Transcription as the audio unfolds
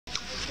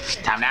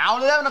Time now,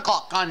 11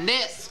 o'clock on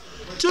this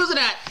Tuesday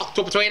night,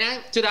 October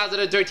 29th,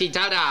 2013.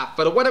 Time now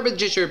for the weather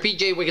magician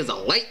PJ Wiggins, a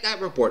late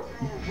night report.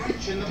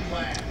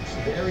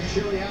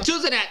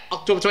 Tuesday night,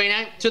 October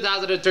 29th,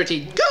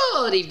 2013.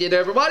 Good evening,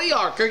 everybody.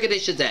 Our current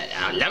conditions at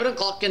 11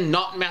 o'clock in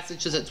Norton,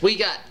 Massachusetts. We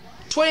got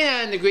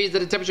 29 degrees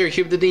of the temperature,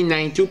 humidity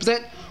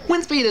 92%.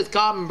 Wind speed is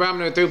calm and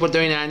barometer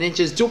 3.39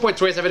 inches,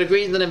 2.27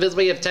 degrees, and a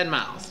visibility of 10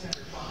 miles.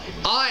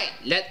 Alright,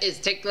 let us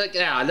take a look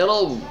at a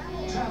little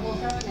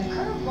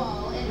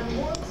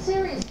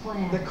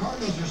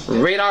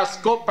radar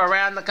scope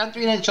around the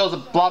country, and it shows a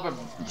blob of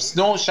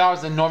snow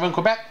showers in northern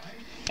Quebec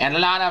and a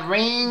lot of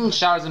rain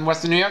showers in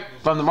western New York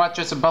from the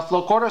Rochester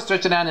Buffalo corridor,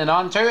 stretching down in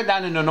Ontario,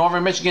 down into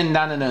northern Michigan,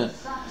 down in the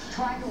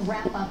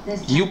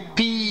UP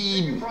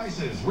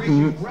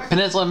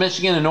Peninsula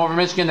Michigan and northern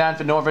Michigan, down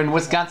to northern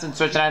Wisconsin,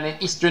 stretching down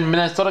in eastern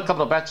Minnesota. A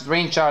couple of batches of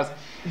rain showers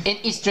in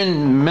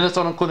eastern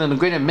Minnesota, including the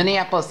greater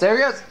Minneapolis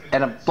areas,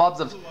 and blobs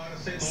of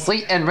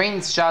sleet and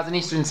rain showers in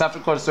eastern South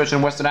Dakota, stretching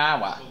in western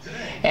Iowa.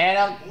 And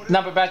a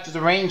number of batches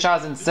of rain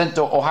showers in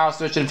central Ohio,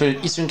 stretching for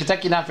eastern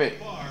Kentucky, down for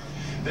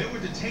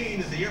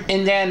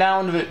Indiana,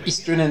 down to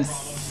eastern and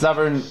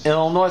southern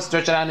Illinois,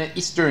 stretching down in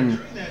eastern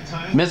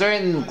Missouri,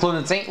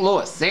 including St.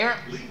 Louis. There.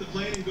 Leave the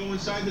plane and go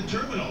inside the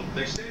terminal.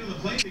 They stayed on the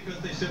plane because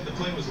they said the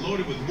plane was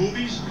loaded with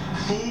movies,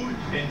 food,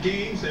 and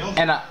games. They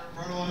also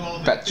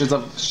batches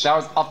of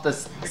showers off the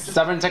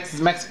southern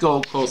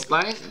Texas-Mexico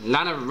coastline. A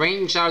lot of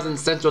rain showers in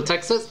central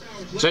Texas,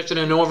 stretching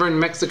in northern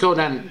Mexico,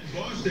 down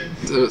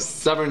to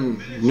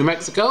southern New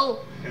Mexico.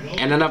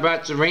 And another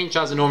batch of rain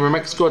showers in northern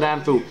Mexico,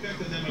 down to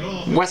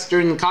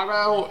western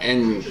Colorado,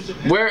 and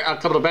where a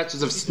couple of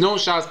batches of snow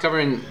showers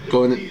falling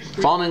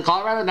in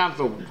Colorado, down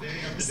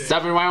to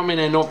southern Wyoming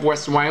and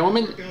northwestern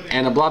Wyoming,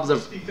 and the blobs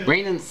of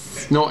rain and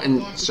snow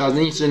and showers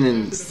in eastern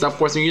and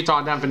southwestern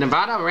Utah, down for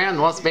Nevada, around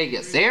Las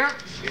Vegas. There,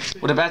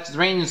 with a batch of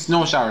rain and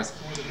snow showers.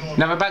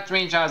 Another batch of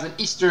rain showers in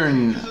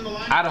eastern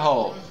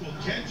Idaho.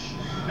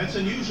 That's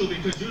unusual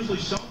because usually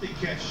salty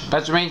catch.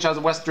 Batch of rain showers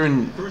in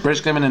western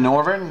British Columbia and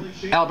northern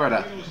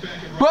Alberta.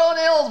 Rolling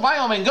Hills,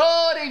 Wyoming.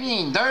 Good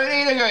evening.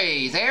 30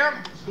 degrees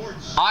there.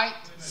 Alright,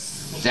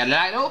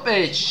 satellite open.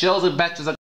 It shows the batches of